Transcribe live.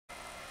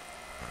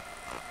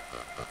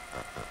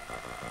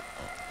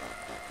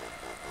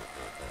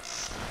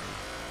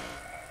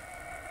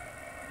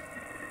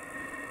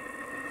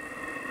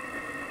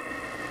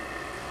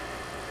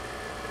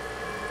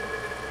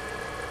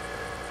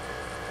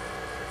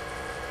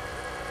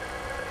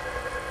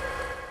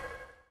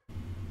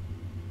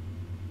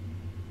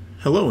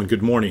Hello and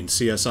good morning,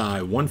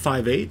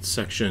 CSI158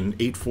 Section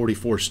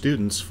 844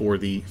 students for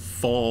the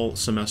fall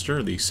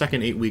semester, the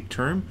second 8-week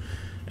term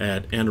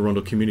at Anne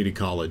Arundel Community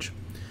College.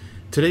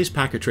 Today's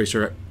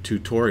PacketTracer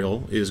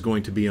tutorial is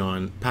going to be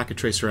on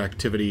PacketTracer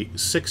activity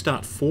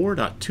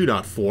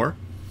 6.4.2.4,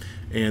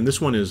 and this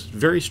one is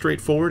very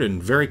straightforward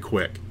and very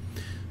quick.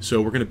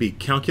 So we're going to be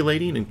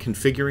calculating and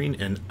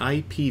configuring an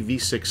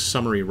IPv6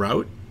 summary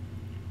route.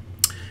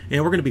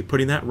 And we're going to be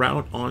putting that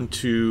route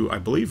onto, I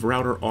believe,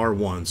 router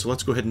R1. So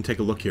let's go ahead and take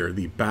a look here.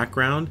 The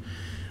background,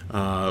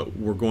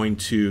 we're going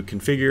to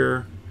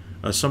configure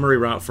a summary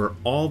route for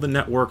all the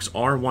networks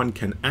R1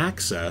 can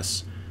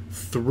access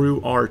through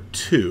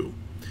R2.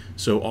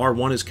 So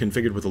R1 is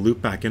configured with a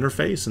loopback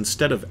interface.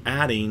 Instead of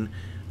adding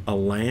a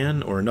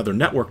LAN or another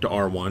network to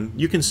R1,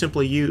 you can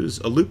simply use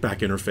a loopback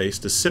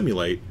interface to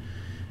simulate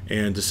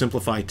and to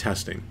simplify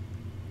testing.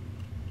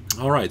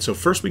 All right, so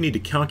first we need to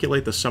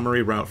calculate the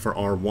summary route for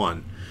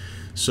R1.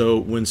 So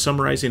when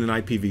summarizing an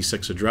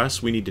IPv6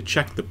 address, we need to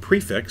check the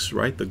prefix,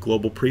 right, the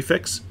global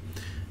prefix.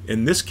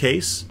 In this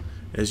case,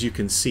 as you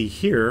can see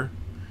here,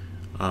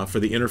 for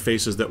the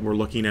interfaces that we're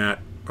looking at,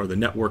 or the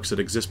networks that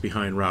exist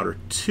behind router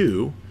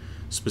 2,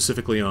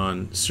 specifically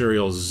on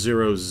serial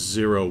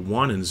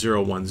 001 and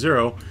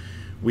 010,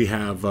 we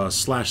have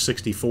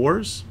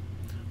 /64s.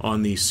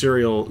 On the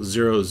serial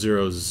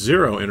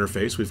 000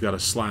 interface, we've got a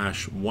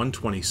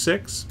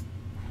 /126.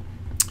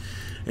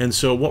 And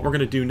so what we're going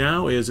to do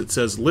now is it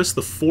says list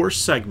the 4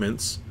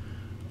 segments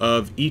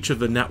of each of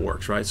the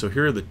networks, right? So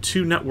here are the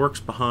 2 networks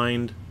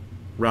behind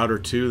router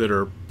 2 that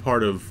are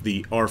part of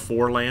the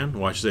R4 LAN.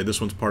 Well, I should say this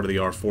one's part of the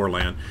R4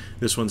 LAN.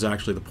 This one's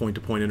actually the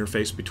point-to-point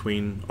interface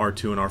between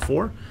R2 and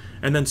R4.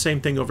 And then same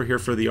thing over here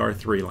for the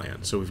R3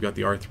 LAN. So we've got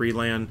the R3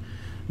 LAN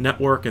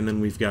network, and then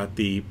we've got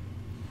the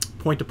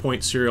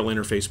point-to-point serial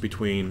interface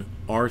between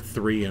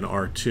R3 and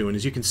R2. And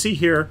as you can see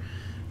here,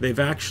 they've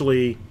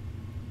actually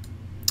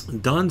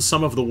done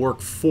some of the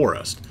work for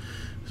us.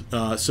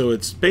 So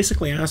it's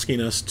basically asking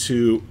us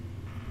to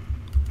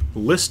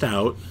list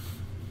out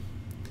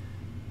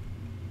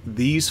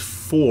these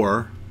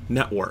 4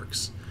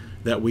 networks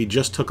that we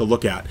just took a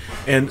look at.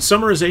 And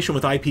summarization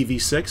with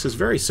IPv6 is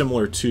very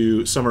similar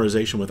to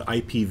summarization with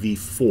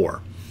IPv4.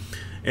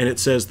 And it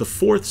says the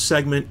 4th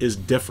segment is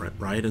different,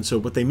 right? And so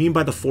what they mean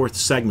by the 4th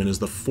segment is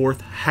the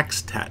 4th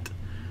hextet,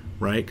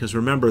 right? Because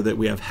remember that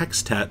we have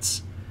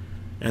hextets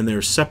and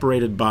they're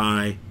separated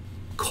by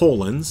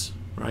colons,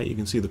 right? You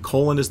can see the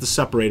colon is the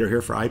separator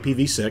here for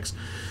IPv6.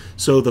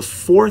 So the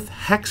 4th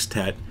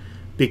hextet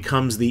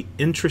becomes the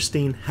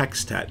interesting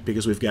hextet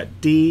because we've got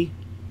D,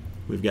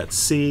 we've got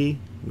C,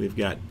 we've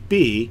got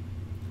B,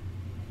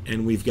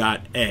 and we've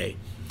got A.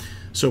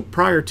 So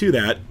prior to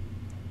that,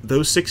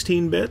 those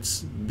 16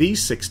 bits,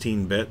 these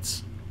 16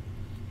 bits,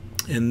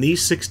 and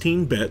these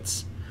 16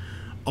 bits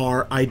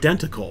are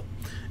identical.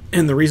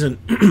 And the reason,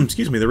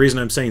 excuse me, the reason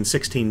I'm saying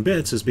 16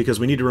 bits is because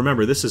we need to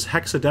remember this is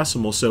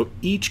hexadecimal, so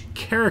each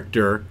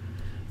character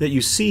that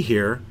you see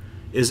here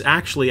is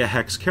actually a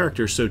hex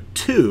character. So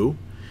 2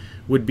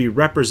 would be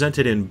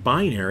represented in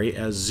binary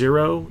as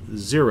 0,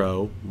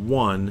 0,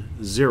 1,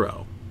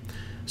 0.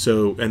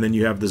 So, and then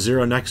you have the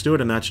 0 next to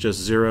it, and that's just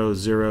 0,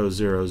 0,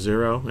 0,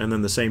 0. And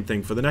then the same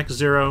thing for the next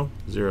 0,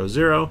 0,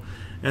 0.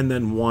 And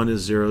then 1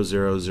 is 0,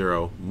 0,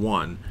 0,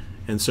 1.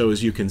 And so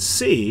as you can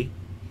see,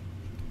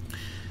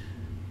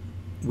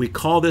 we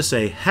call this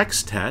a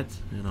hextet,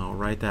 and I'll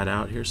write that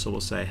out here, so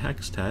we'll say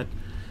hextet.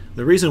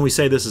 The reason we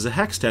say this is a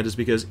hextet is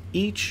because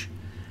each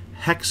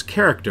hex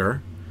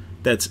character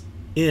that's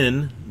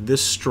in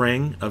this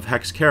string of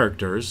hex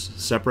characters,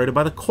 separated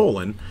by the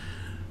colon,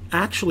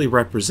 actually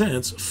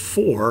represents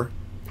 4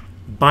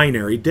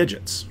 binary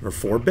digits, or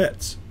 4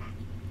 bits.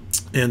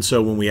 And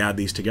so when we add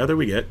these together,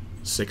 we get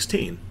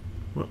 16.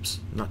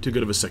 Whoops, not too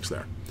good of a 6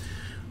 there.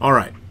 All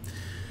right.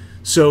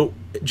 So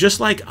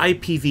just like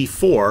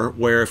IPv4,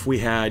 where if we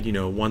had,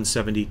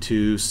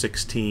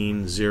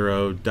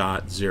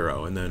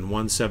 172.16.0.0 and then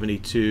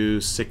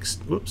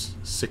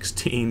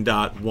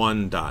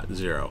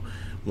 172.16.1.0,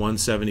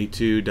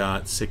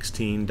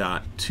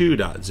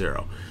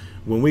 172.16.2.0.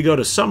 When we go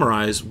to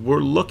summarize,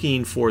 we're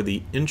looking for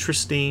the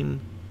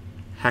interesting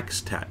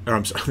hextet, or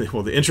I'm sorry,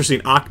 well, the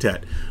interesting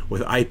octet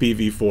with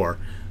IPv4.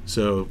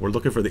 So we're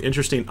looking for the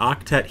interesting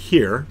octet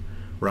here,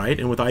 right?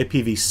 And with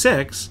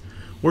IPv6,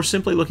 we're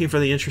simply looking for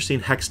the interesting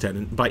hextet.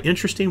 And by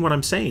interesting, what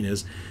I'm saying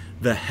is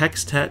the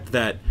hextet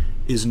that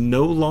is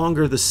no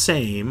longer the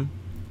same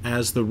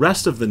as the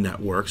rest of the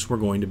networks we're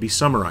going to be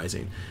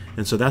summarizing.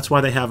 And so that's why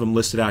they have them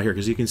listed out here,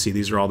 because you can see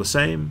these are all the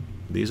same,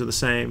 these are the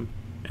same,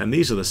 and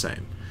these are the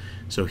same.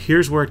 So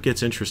here's where it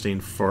gets interesting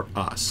for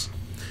us.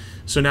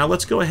 So now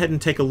let's go ahead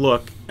and take a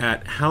look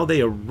at how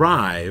they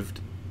arrived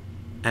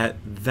at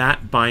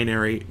that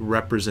binary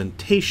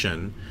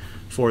representation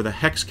for the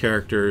hex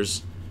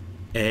characters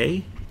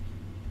A,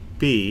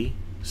 B,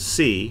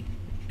 C,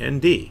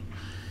 and D.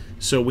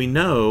 So we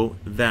know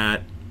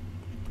that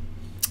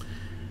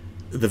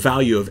the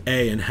value of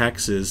A in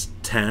hex is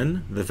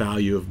 10, the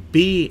value of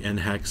B in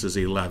hex is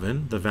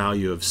 11, the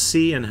value of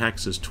C in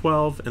hex is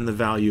 12, and the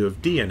value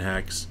of D in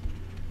hex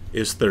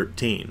is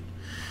 13.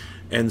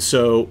 And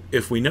so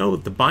if we know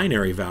what the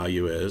binary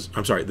value is,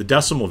 the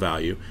decimal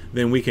value,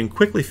 then we can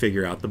quickly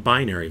figure out the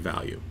binary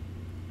value.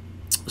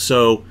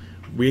 So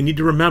we need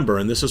to remember,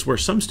 and this is where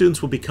some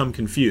students will become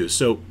confused.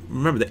 So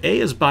remember, the A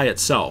is by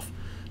itself.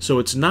 So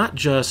it's not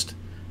just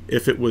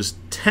if it was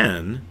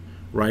 10,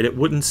 right? It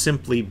wouldn't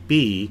simply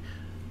be,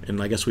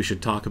 and I guess we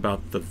should talk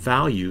about the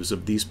values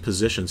of these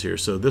positions here.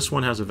 So this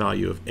one has a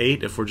value of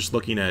 8 if we're just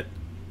looking at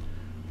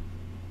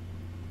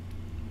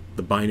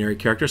the binary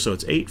character. So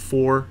it's 8,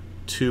 4,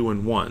 2,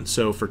 and 1.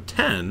 So for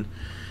 10,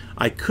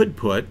 I could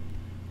put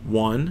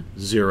 1,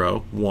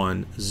 0,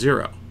 1,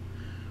 0,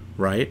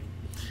 right?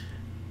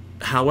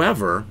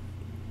 However,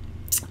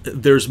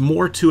 there's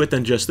more to it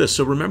than just this.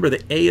 So remember,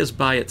 the A is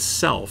by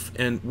itself,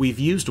 and we've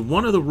used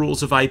one of the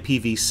rules of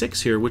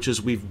IPv6 here, which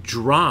is we've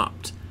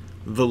dropped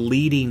the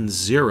leading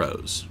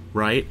zeros,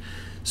 right?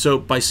 So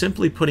by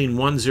simply putting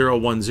 1, 0,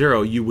 1,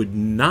 0, you would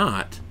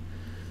not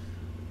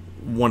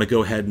want to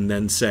go ahead and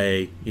then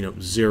say, 0,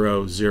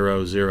 0,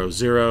 0, 0,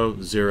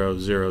 0,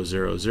 0,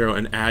 0, 0,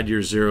 and add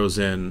your zeros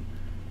in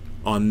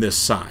on this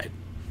side,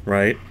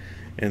 right?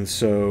 And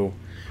so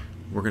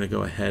we're going to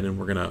go ahead and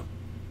we're going to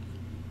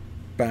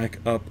back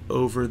up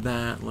over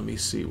that. Let me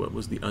see, what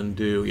was the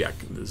undo? Yeah,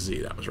 the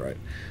Z, that was right.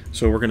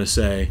 So we're going to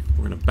say,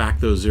 we're going to back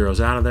those zeros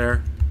out of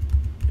there,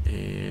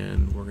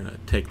 and we're going to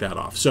take that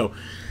off. So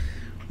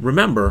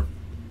remember,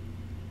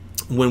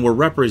 when we're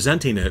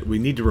representing it, we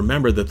need to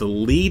remember that the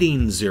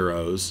leading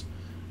zeros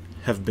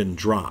have been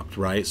dropped,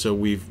 right? So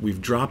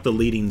we've dropped the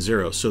leading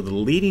zeros. So the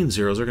leading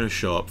zeros are going to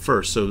show up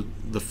first. So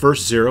the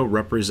first 0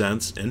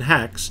 represents, in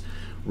hex,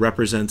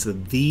 represents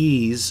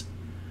these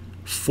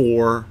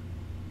 4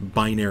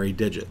 binary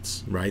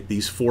digits, right?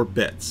 These 4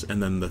 bits.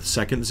 And then the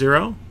second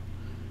 0,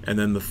 and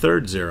then the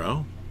third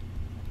 0.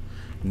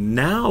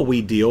 Now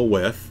we deal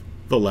with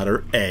the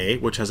letter A,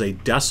 which has a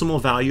decimal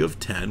value of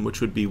 10, which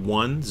would be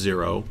 1,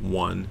 0,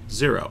 1,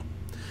 0,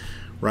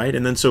 right?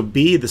 And then so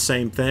B, the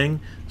same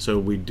thing. So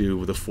we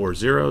do the 4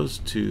 zeros,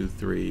 2,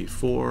 3,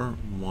 4,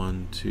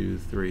 1, 2,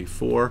 3,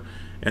 4,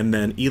 and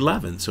then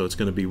 11. So it's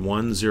going to be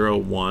 1, 0,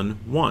 1,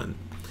 1.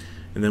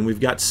 And then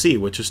we've got C,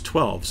 which is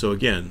 12. So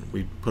again,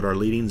 we put our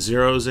leading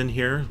zeros in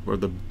here, or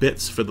the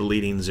bits for the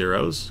leading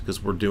zeros,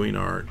 because we're doing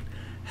our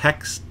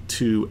hex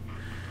to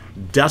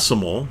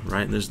decimal,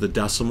 right? And there's the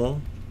decimal.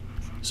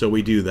 So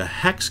we do the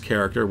hex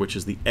character, which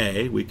is the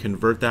A, we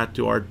convert that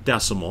to our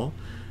decimal,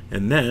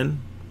 and then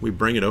we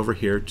bring it over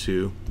here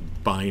to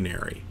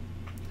binary,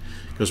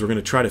 because we're going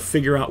to try to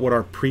figure out what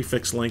our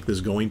prefix length is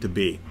going to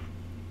be.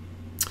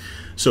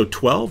 So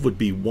 12 would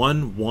be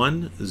 1,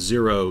 1,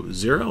 0,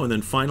 0, and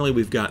then finally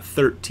we've got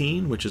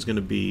 13, which is going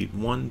to be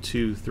 1,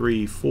 2,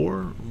 3,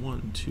 4,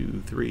 1,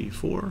 2, 3,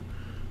 4,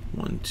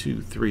 1,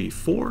 2, 3,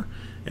 4,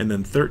 and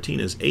then 13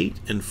 is 8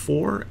 and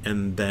 4,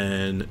 and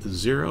then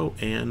 0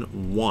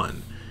 and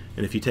 1.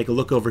 And if you take a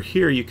look over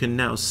here, you can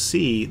now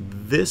see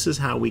this is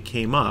how we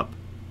came up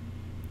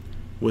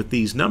with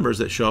these numbers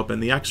that show up in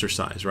the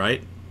exercise,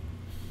 right?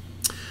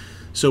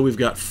 So we've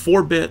got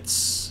 4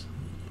 bits,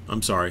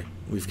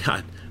 we've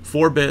got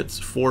 4 bits,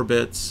 4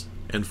 bits,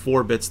 and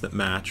 4 bits that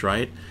match,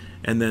 right?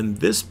 And then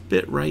this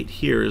bit right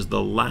here is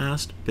the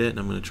last bit, and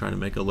I'm going to try to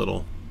make a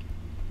little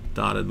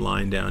dotted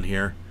line down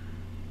here.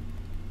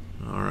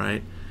 All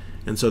right,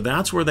 and so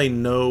that's where they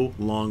no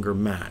longer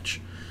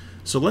match.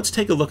 So let's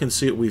take a look and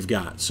see what we've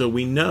got. So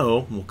we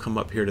know, we'll come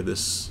up here to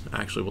this,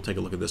 actually we'll take a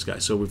look at this guy.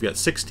 So we've got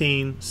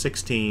 16,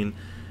 16,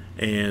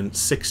 and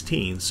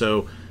 16.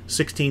 So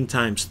 16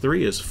 times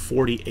 3 is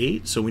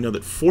 48. So we know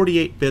that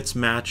 48 bits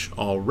match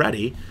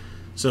already.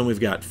 So then we've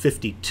got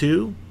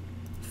 52,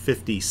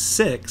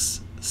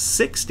 56,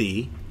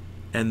 60,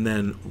 and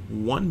then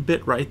 1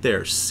 bit right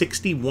there,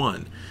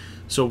 61.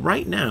 So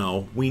right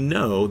now, we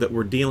know that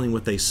we're dealing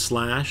with a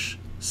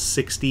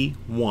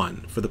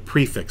 /61 for the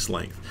prefix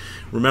length.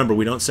 Remember,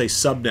 we don't say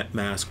subnet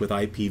mask with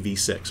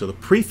IPv6, so the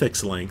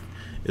prefix length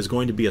is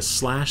going to be a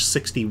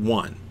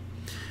 /61.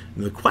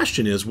 And the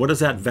question is, what is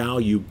that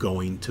value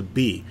going to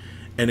be?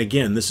 And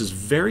again, this is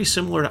very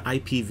similar to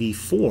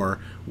IPv4,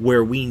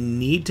 where we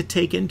need to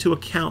take into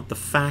account the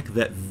fact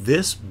that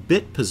this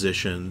bit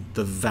position,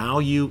 the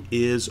value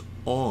is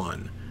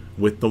on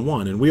with the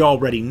 1. And we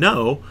already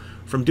know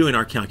from doing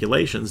our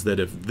calculations that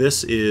if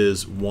this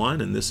is 1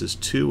 and this is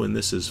 2 and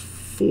this is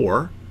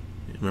 4,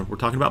 remember we're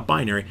talking about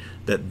binary,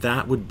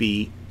 that would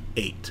be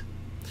 8,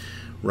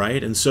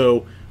 right? And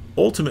so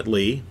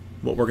ultimately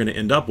what we're going to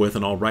end up with,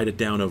 and I'll write it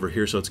down over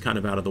here so it's kind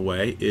of out of the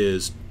way,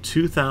 is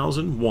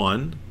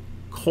 2001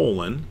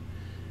 colon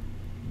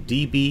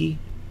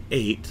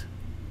DB8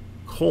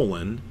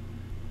 colon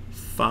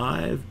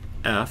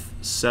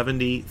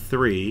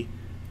 5F73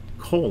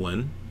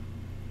 colon,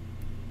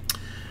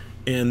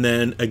 and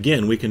then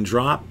again we can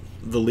drop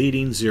the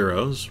leading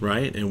zeros,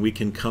 right? And we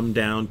can come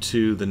down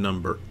to the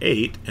number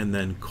 8 and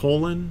then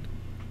colon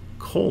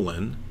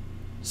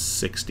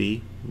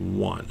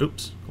 61.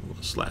 Oops,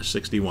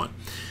 /61.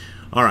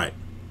 All right.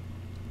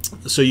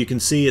 So you can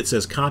see it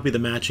says copy the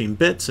matching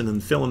bits and then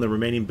fill in the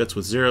remaining bits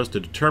with zeros to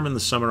determine the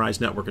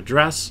summarized network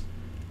address.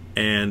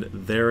 And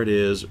there it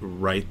is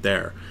right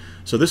there.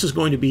 So this is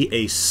going to be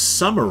a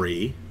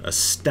summary, a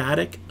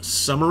static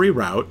summary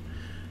route,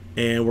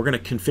 and we're going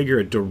to configure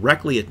a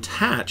directly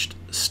attached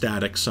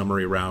static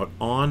summary route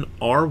on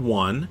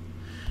R1,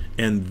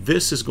 and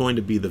this is going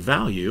to be the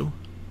value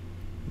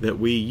that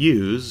we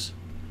use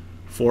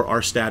for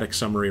our static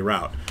summary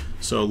route.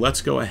 So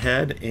let's go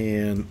ahead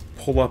and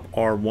pull up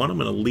R1. I'm going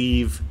to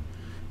leave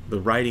the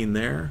writing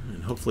there,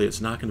 and hopefully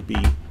it's not going to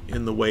be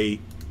in the way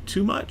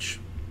too much.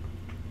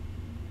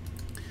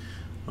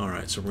 All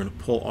right, so we're going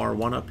to pull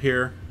R1 up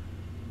here.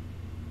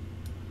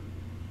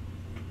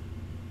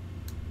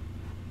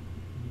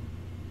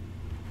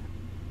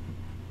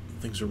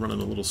 Things are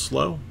running a little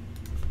slow.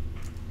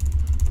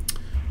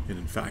 And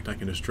in fact, I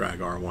can just drag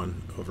R1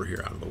 over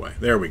here out of the way.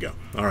 There we go.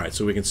 All right,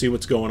 so we can see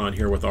what's going on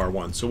here with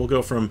R1. So we'll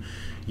go from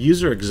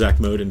user exec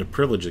mode into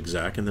privilege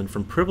exec, and then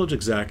from privilege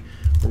exec,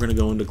 we're going to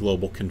go into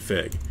global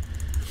config.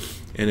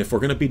 And if we're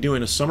going to be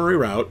doing a summary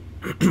route,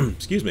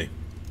 excuse me,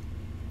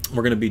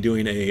 we're going to be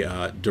doing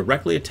a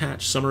directly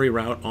attached summary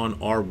route on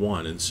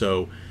R1. And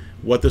so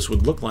what this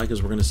would look like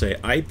is we're going to say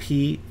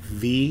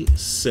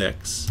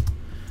IPv6,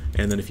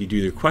 and then if you do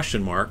your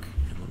question mark,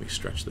 and let me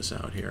stretch this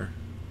out here.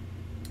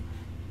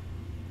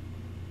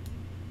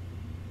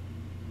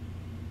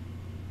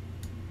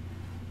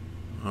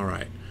 All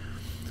right,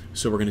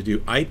 so we're going to do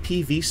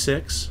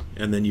IPv6,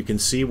 and then you can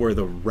see where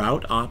the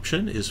route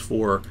option is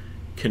for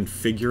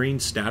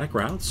configuring static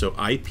routes. So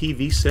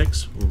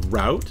IPv6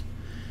 route.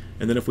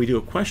 And then if we do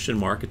a question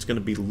mark, it's going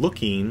to be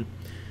looking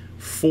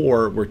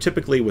for, where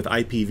typically with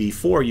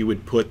IPv4 you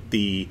would put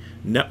the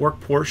network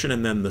portion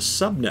and then the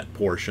subnet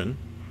portion,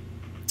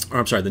 or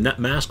I'm sorry, the net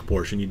mask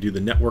portion. You do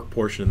the network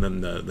portion and then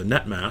the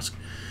net mask.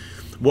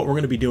 What we're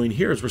going to be doing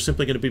here is we're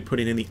simply going to be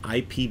putting in the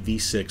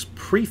IPv6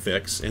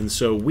 prefix, and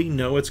so we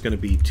know it's going to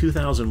be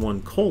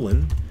 2001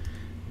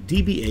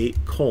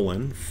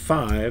 DB8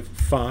 5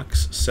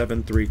 Fox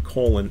 73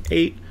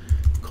 8 :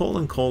 /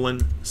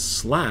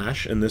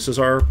 and this is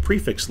our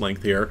prefix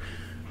length here,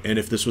 and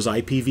if this was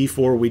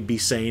IPv4 we'd be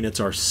saying it's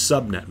our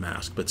subnet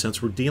mask, but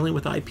since we're dealing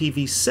with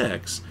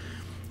IPv6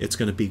 it's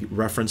going to be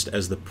referenced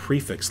as the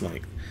prefix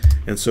length.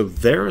 And so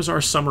there is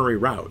our summary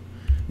route.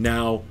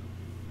 Now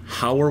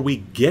how are we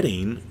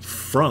getting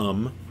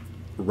from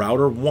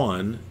router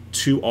 1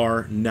 to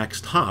our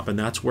next hop? And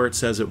that's where it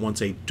says it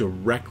wants a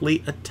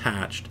directly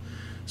attached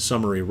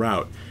summary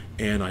route.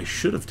 And I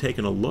should have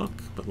taken a look,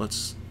 but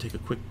let's take a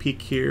quick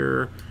peek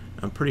here.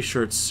 I'm pretty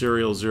sure it's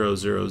serial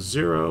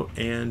 000,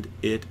 and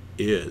it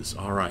is.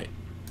 All right.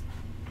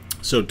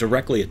 So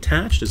directly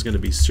attached is going to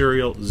be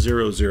serial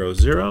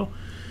 000.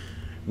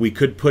 We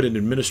could put an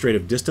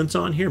administrative distance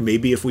on here.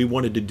 Maybe if we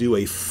wanted to do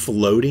a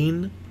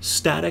floating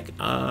static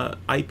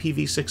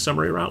IPv6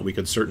 summary route, we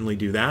could certainly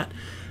do that.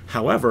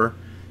 However,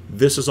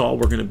 this is all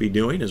we're going to be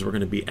doing, is we're going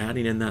to be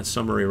adding in that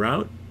summary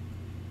route.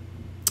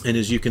 And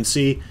as you can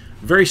see,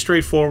 very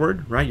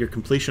straightforward, right? Your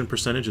completion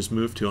percentage is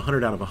moved to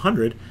 100 out of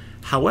 100.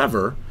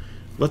 However,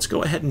 let's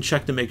go ahead and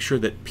check to make sure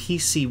that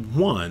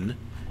PC1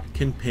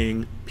 can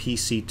ping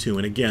PC2.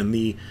 And again,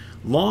 the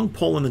long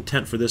pole in the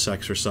tent for this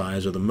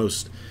exercise, or the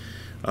most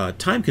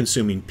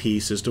time-consuming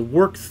piece, is to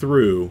work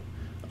through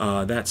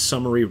that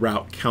summary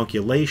route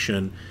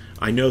calculation.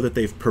 I know that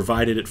they've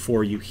provided it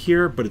for you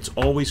here, but it's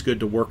always good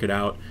to work it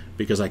out,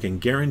 because I can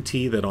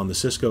guarantee that on the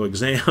Cisco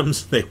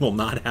exams they will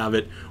not have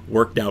it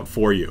worked out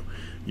for you.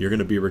 You're going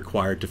to be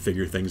required to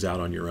figure things out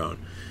on your own.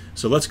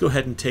 So let's go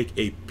ahead and take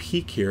a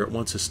peek here. It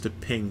wants us to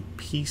ping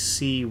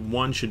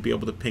PC1, should be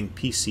able to ping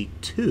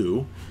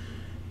PC2,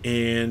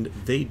 and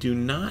they do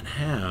not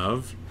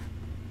have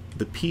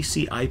the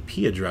PC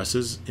IP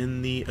addresses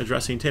in the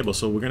addressing table.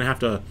 So we're going to have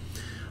to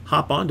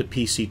hop on to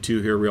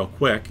PC2 here real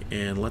quick,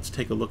 and let's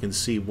take a look and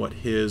see what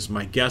his,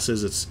 my guess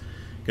is it's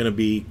going to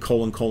be :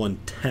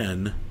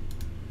 10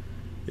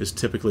 is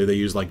typically, they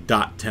use like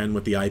 .10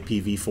 with the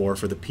IPv4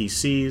 for the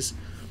PCs.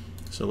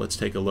 So let's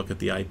take a look at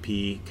the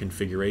IP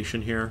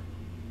configuration here.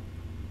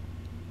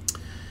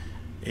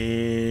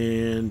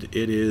 And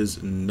it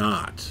is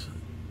not.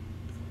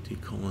 D :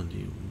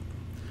 D.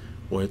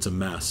 Boy, it's a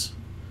mess.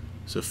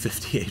 So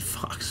 58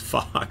 Fox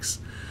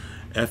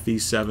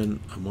FE7.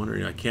 I'm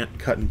wondering, I can't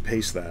cut and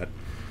paste that.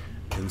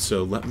 And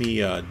so let me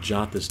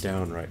jot this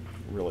down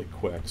really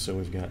quick. So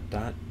we've got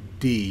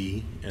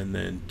 .D and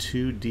then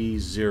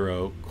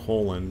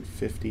 2D0 :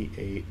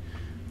 58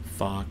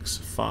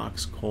 Fox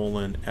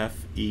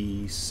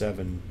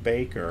FE7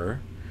 Baker :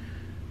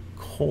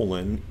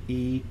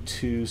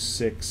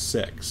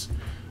 E266.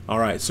 All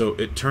right, so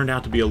it turned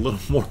out to be a little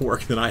more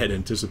work than I had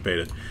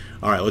anticipated.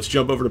 All right, let's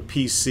jump over to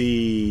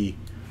PC1,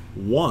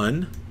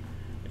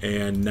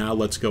 And now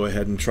let's go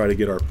ahead and try to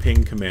get our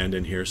ping command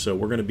in here. So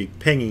we're going to be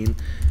pinging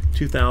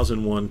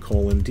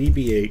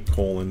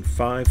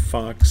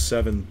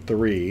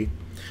 2001:DB8:5Fox73 :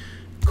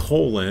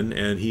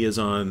 and he is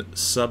on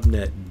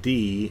subnet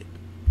D :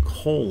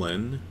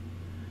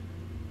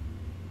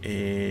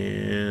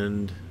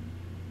 and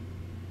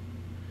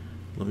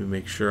let me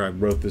make sure I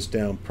wrote this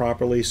down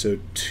properly. So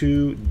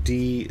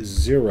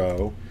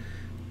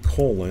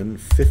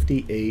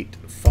 2D0:58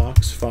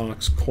 Fox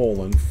Fox: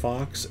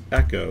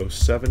 Echo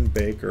 7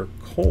 Baker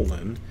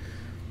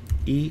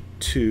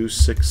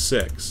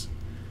E266.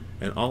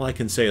 And all I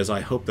can say is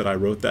I hope that I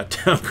wrote that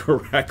down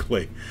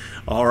correctly.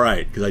 All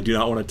right, because I do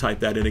not want to type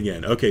that in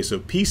again. Okay, so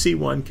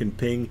PC1 can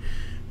ping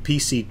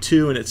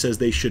PC2, and it says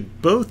they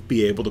should both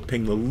be able to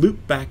ping the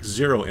loopback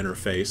 0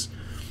 interface,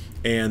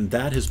 and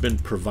that has been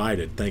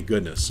provided, thank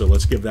goodness. So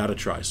let's give that a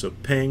try. So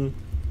ping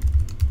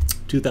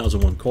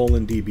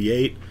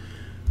 2001:DB8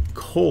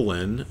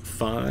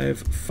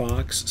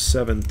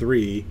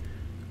 5Fox73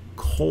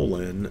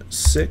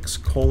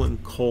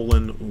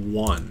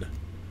 6::1.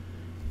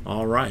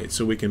 All right,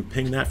 so we can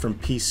ping that from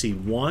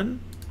PC1,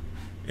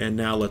 and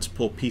now let's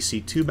pull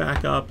PC2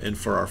 back up, and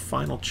for our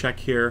final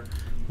check here,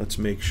 let's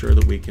make sure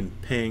that we can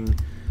ping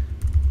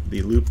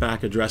the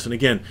loopback address. And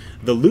again,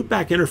 the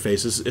loopback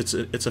interface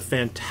it's a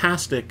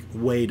fantastic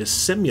way to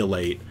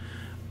simulate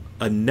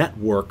a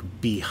network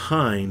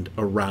behind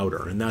a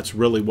router, and that's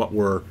really what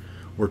we're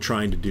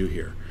trying to do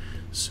here.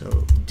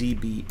 So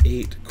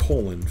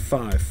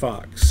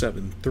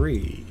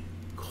DB8:5Fox73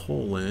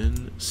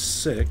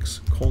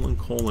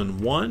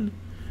 6::1.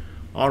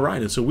 All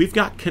right, and so we've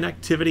got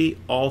connectivity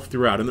all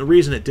throughout. And the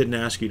reason it didn't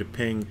ask you to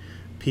ping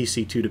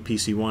PC2 to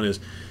PC1 is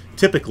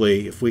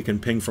typically if we can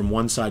ping from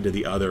one side to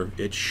the other,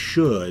 it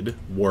should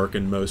work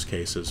in most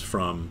cases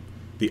from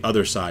the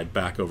other side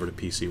back over to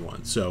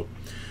PC1. So,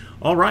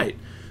 all right.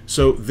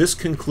 So this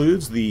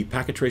concludes the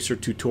PacketTracer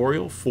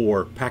tutorial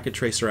for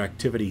PacketTracer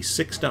Activity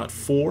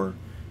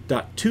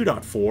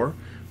 6.4.2.4,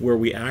 where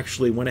we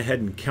actually went ahead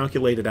and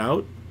calculated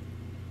out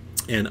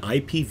an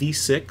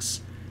IPv6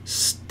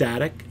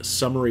 static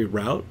summary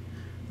route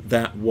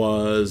that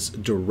was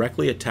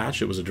directly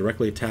attached. It was a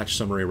directly attached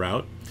summary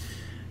route.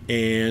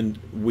 And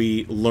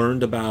we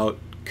learned about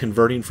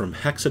converting from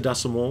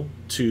hexadecimal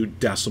to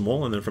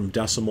decimal, and then from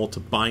decimal to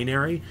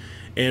binary.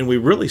 And we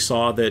really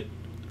saw that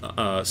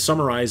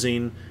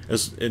summarizing,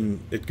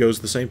 and it goes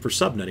the same for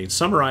subnetting,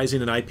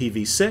 summarizing an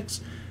IPv6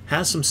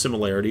 has some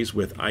similarities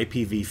with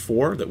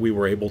IPv4 that we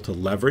were able to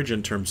leverage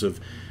in terms of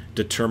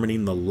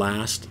determining the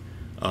last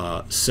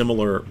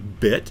similar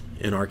bit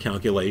in our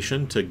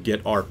calculation to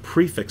get our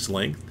prefix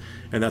length,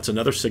 and that's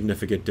another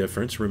significant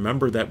difference.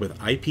 Remember that with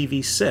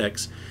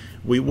IPv6,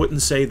 we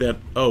wouldn't say that,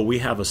 oh, we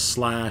have a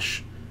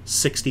 /61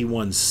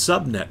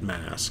 subnet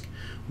mask.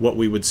 What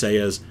we would say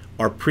is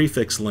our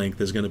prefix length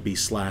is going to be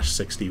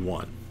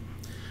 /61.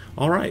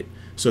 All right,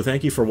 so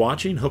thank you for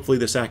watching. Hopefully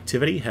this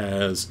activity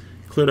has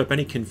cleared up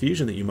any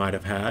confusion that you might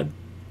have had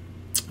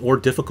or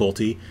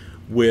difficulty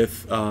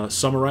with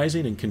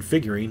summarizing and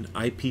configuring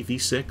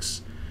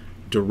IPv6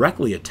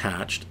 directly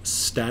attached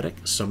static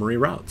summary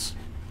routes.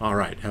 All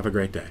right, have a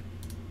great day.